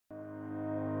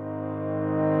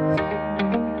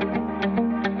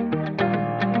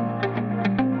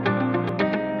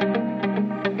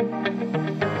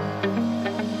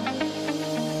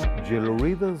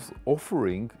Jelurida's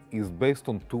offering is based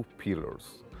on two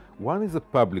pillars. One is a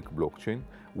public blockchain,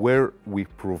 where we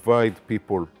provide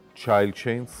people child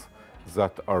chains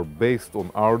that are based on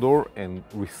Ardor and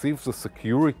receive the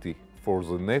security for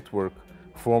the network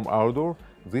from Ardor.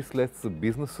 This lets the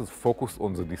businesses focus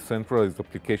on the decentralized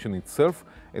application itself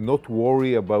and not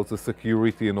worry about the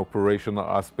security and operational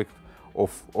aspect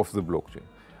of the blockchain.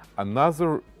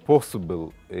 Another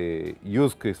possible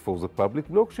use case for the public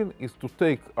blockchain is to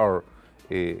take our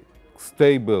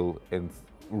stable and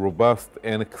robust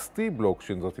NXT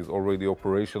blockchain that is already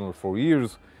operational for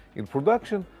years in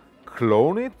production,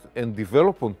 clone it and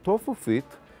develop on top of it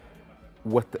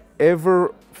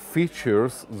whatever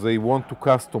features they want to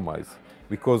customize.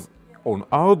 Because on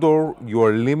Ardor, you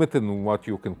are limited in what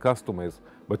you can customize,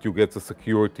 but you get the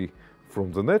security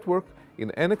from the network.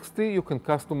 In NXT, you can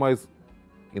customize,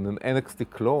 in an NXT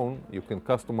clone, you can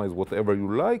customize whatever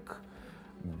you like,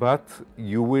 but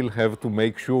you will have to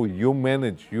make sure you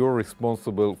manage, you're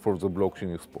responsible for the blockchain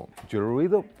you spawn.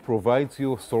 Jelurida provides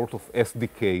you a sort of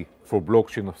SDK for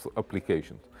blockchain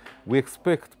applications. We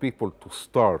expect people to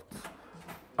start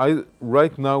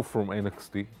right now from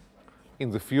NXT,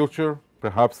 in the future,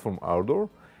 perhaps from Ardor,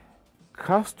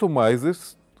 customize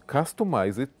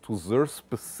it to their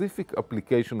specific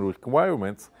application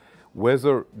requirements,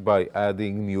 whether by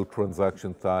adding new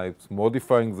transaction types,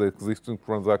 modifying the existing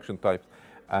transaction types,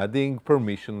 adding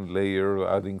permission layer,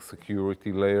 adding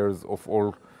security layers of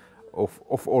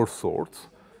all sorts,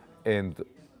 and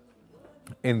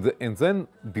then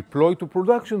deploy to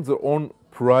production their own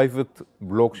private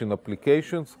blockchain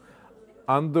applications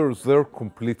under their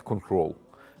complete control.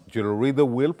 Jelurida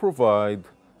will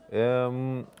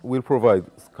provide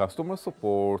customer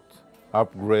support,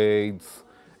 upgrades,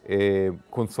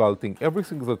 consulting,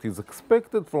 everything that is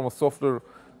expected from a software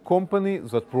company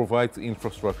that provides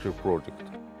infrastructure project.